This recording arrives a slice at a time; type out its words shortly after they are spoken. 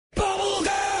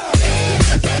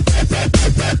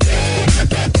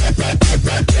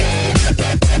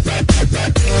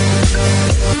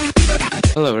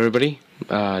Hello everybody,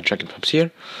 Dragon Pups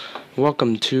here.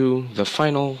 Welcome to the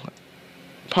final,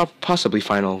 possibly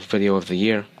final video of the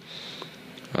year.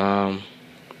 Yeah,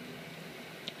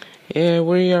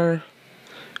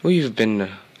 we've been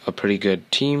a pretty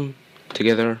good team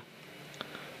together.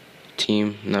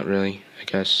 Not really, I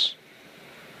guess.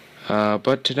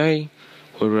 But today,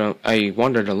 I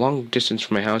wandered a long distance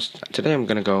from my house. Today I'm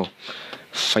gonna go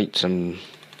fight some,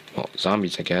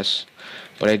 zombies, I guess.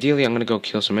 But ideally I'm gonna go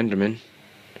kill some Endermen.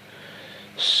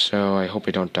 So I hope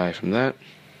I don't die from that.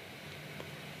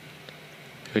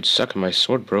 It would suck if my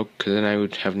sword broke, because then I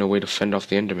would have no way to fend off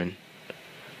the Enderman.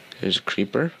 There's a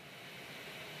creeper.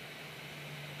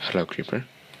 Hello, creeper.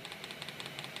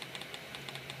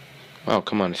 Oh,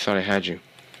 come on, I thought I had you.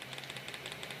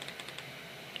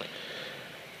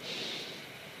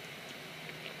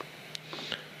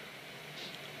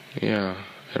 Yeah,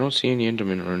 I don't see any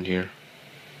Endermen around here.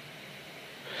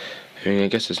 I mean, I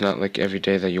guess it's not like every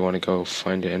day that you want to go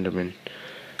find an Enderman.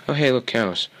 Oh, hey, look,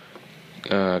 cows.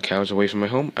 Cows away from my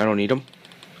home. I don't need them.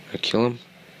 I kill them.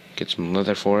 Get some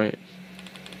leather for it.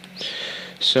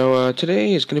 So,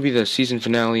 today is going to be the season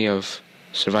finale of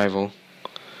Survival.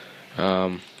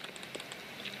 I'm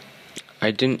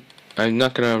not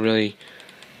going to really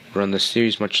run the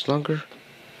series much longer,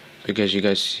 because you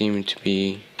guys seem to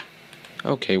be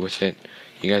okay with it.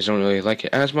 You guys don't really like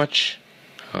it as much.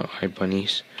 Oh, hi,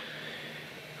 bunnies.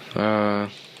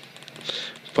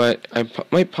 But I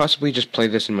might possibly just play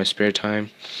this in my spare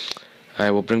time.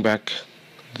 I will bring back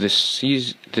this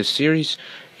series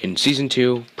in Season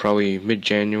 2, probably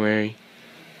mid-January.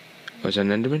 Was that an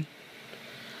Enderman?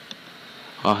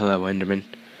 Oh, hello, Enderman.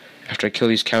 After I kill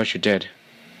these cows, you're dead.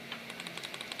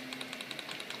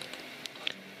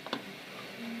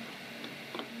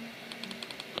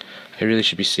 I really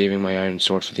should be saving my iron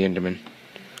sword for the Enderman.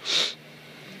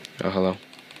 Oh, hello.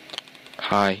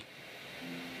 Hi.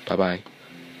 Bye-bye.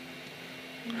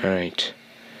 Alright.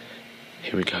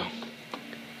 Here we go.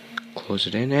 Close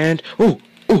it in and... Oh!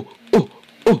 Oh! Oh!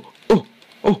 Oh! Oh!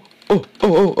 Oh! Oh! Oh! Oh!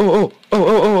 Oh! Oh! Oh!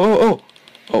 Oh! Oh! Oh!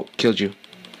 Oh! Killed you.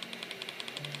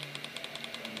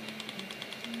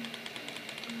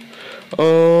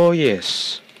 Oh,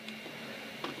 yes.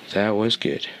 That was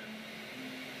good.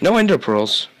 No ender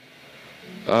pearls.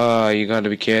 Ah, you gotta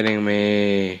be kidding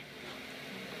me.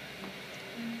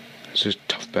 This is a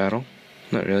tough battle.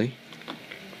 Not really.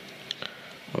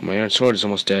 Oh, my iron sword is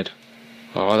almost dead.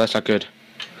 Oh, that's not good.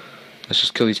 Let's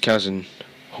just kill these cows and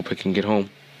hope I can get home,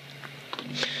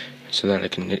 so that I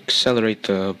can accelerate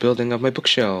the building of my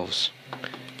bookshelves.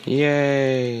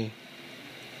 Yay!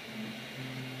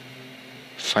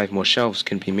 5 more shelves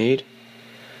can be made.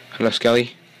 Hello,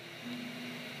 Skelly.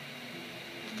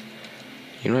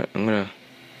 You know what? I'm gonna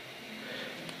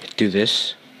do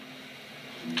this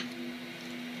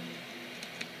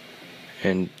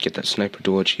and get that sniper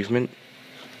duel achievement.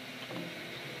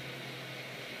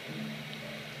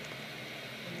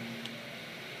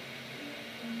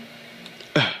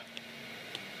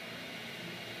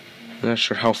 I'm not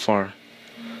sure how far.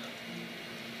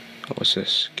 What's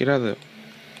this? Get out of the...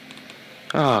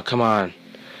 Ah, come on.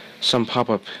 Some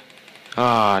pop-up.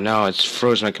 Ah, no, it's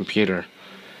froze my computer.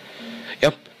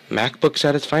 Yep, MacBook's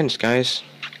at its finest, guys.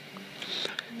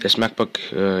 This MacBook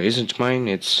isn't mine,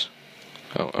 it's...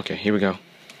 Oh, okay, here we go.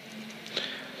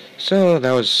 So,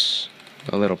 that was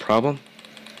a little problem.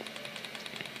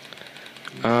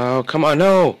 Oh, come on,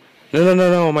 no!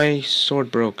 No, my sword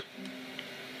broke.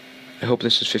 I hope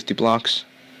this is 50 blocks.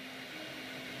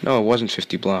 No, it wasn't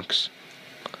 50 blocks.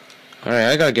 Alright,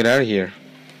 I gotta get out of here.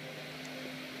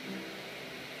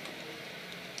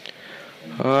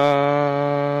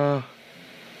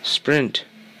 Sprint.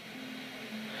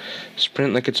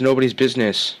 Sprint like it's nobody's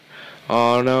business.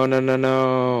 Oh,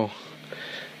 no.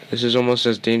 This is almost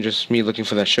as dangerous as me looking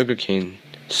for that sugar cane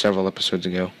several episodes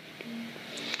ago.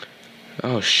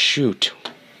 Oh, shoot.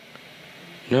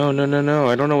 No.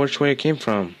 I don't know which way it came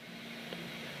from.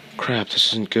 Crap,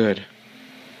 this isn't good.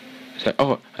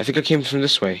 Oh, I think I came from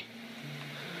this way.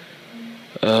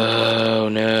 Oh,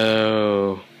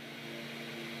 no.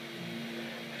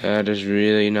 That is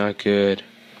really not good.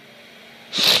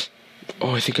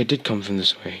 Oh, I think I did come from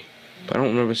this way. But I don't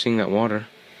remember seeing that water.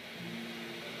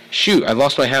 Shoot, I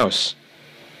lost my house.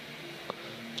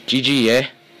 GG, yeah?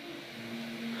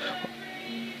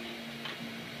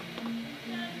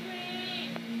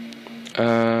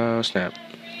 Snap.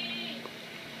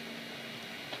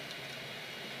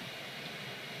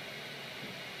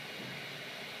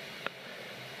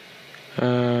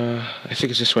 I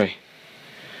think it's this way.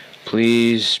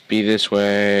 Please be this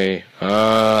way.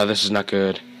 This is not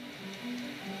good.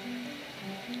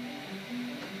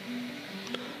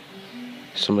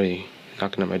 Somebody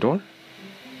knocking at my door.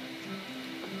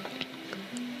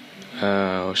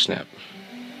 Oh, snap.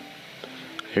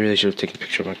 I really should have taken a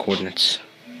picture of my coordinates.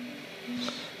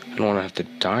 I don't want to have to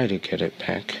die to get it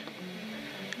back.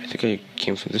 I think I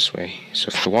came from this way. So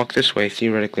if I walk this way,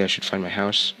 theoretically I should find my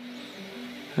house.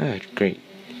 Ah, great.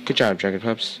 Good job, Dragon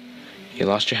Pups. You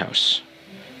lost your house.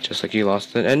 Just like you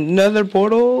lost another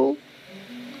portal.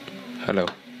 Hello.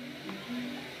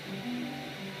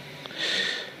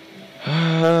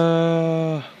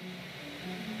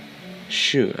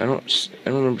 Shoot, I don't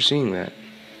remember seeing that.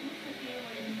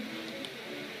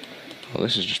 Well,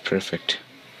 this is just perfect.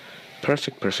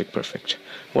 Perfect.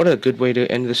 What a good way to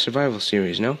end the survival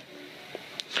series, no?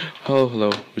 Oh,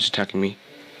 hello. Who's attacking me?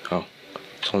 Oh,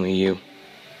 it's only you.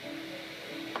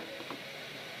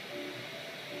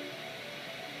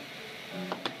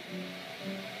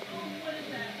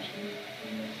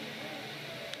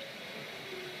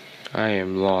 I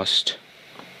am lost.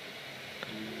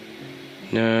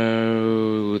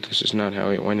 No, this is not how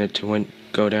I wanted to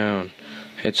go down.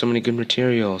 I had so many good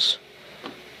materials.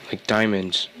 Like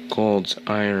diamonds, golds,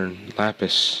 iron,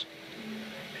 lapis.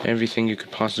 Everything you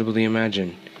could possibly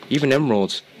imagine. Even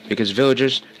emeralds, because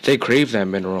villagers, they crave that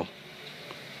mineral.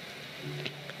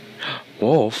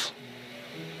 Wolf?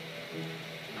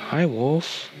 Hi,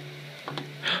 Wolf.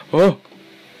 Oh!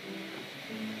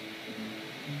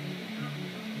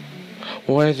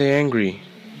 Why are they angry?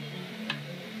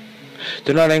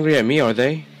 They're not angry at me, are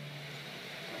they?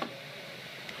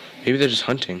 Maybe they're just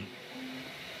hunting.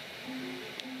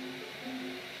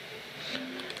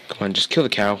 Come on, just kill the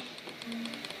cow.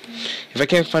 If I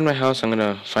can't find my house, I'm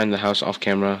gonna find the house off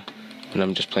camera when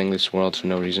I'm just playing this world for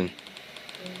no reason.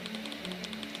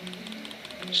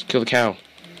 Just kill the cow.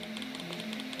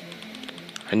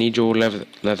 I need your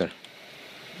leather.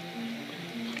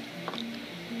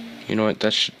 You know what,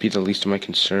 that should be the least of my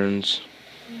concerns.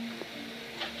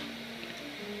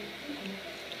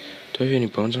 Do I have any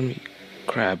bones on me?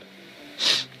 Crab.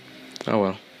 Oh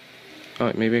well.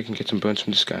 Alright, maybe I can get some bones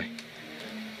from this guy.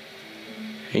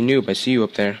 Hey noob, I see you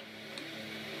up there.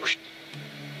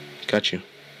 Got you.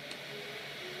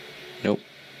 Nope.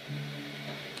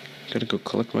 Gotta go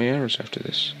collect my arrows after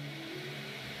this.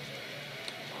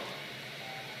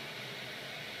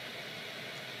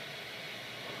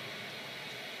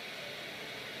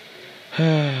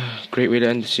 Great way to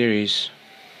end the series.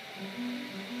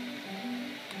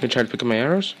 You try to pick up my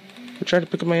arrows? You try to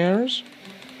pick up my arrows?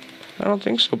 I don't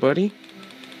think so, buddy.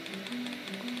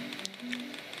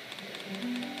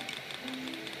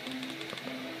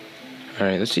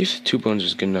 Alright, let's see if 2 bones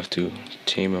is good enough to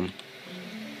tame him.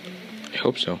 I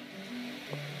hope so.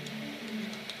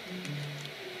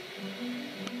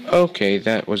 Okay,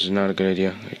 that was not a good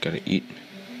idea. I gotta eat.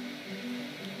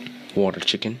 Water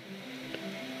chicken.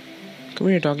 Come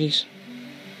here, doggies.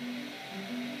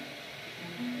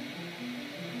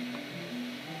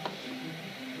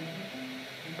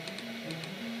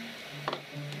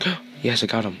 Yes, I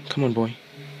got him. Come on, boy.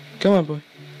 Come on, boy.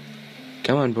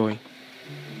 Come on, boy.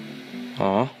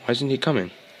 Aw, why isn't he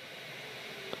coming?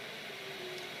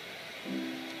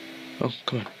 Oh,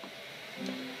 come on.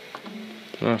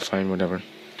 Oh, fine, whatever.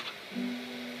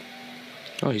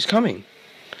 Oh, he's coming.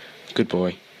 Good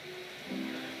boy.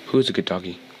 Who's a good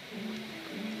doggy?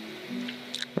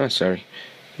 Oh, sorry.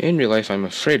 In real life, I'm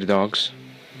afraid of dogs.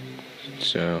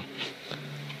 So,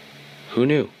 who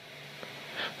knew?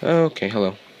 Okay,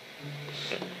 hello.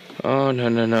 Oh,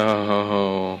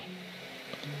 no.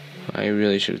 I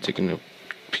really should have taken a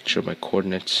picture of my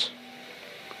coordinates.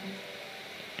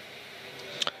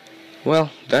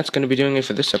 Well, that's going to be doing it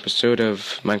for this episode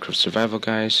of Minecraft Survival,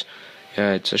 guys.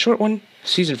 It's a short one,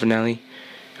 season finale.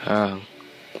 I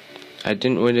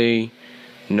didn't really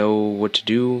know what to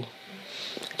do.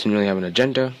 Didn't really have an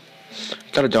agenda.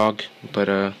 Got a dog,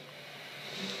 but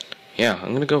yeah,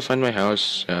 I'm gonna go find my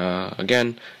house.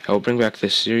 Again, I will bring back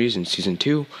this series in season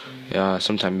 2,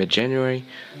 sometime mid-January.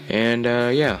 And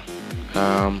yeah,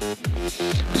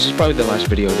 this is probably the last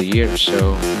video of the year.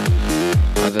 So,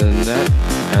 other than that,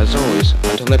 as always,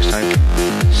 until next time,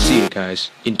 see you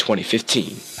guys in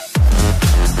 2015.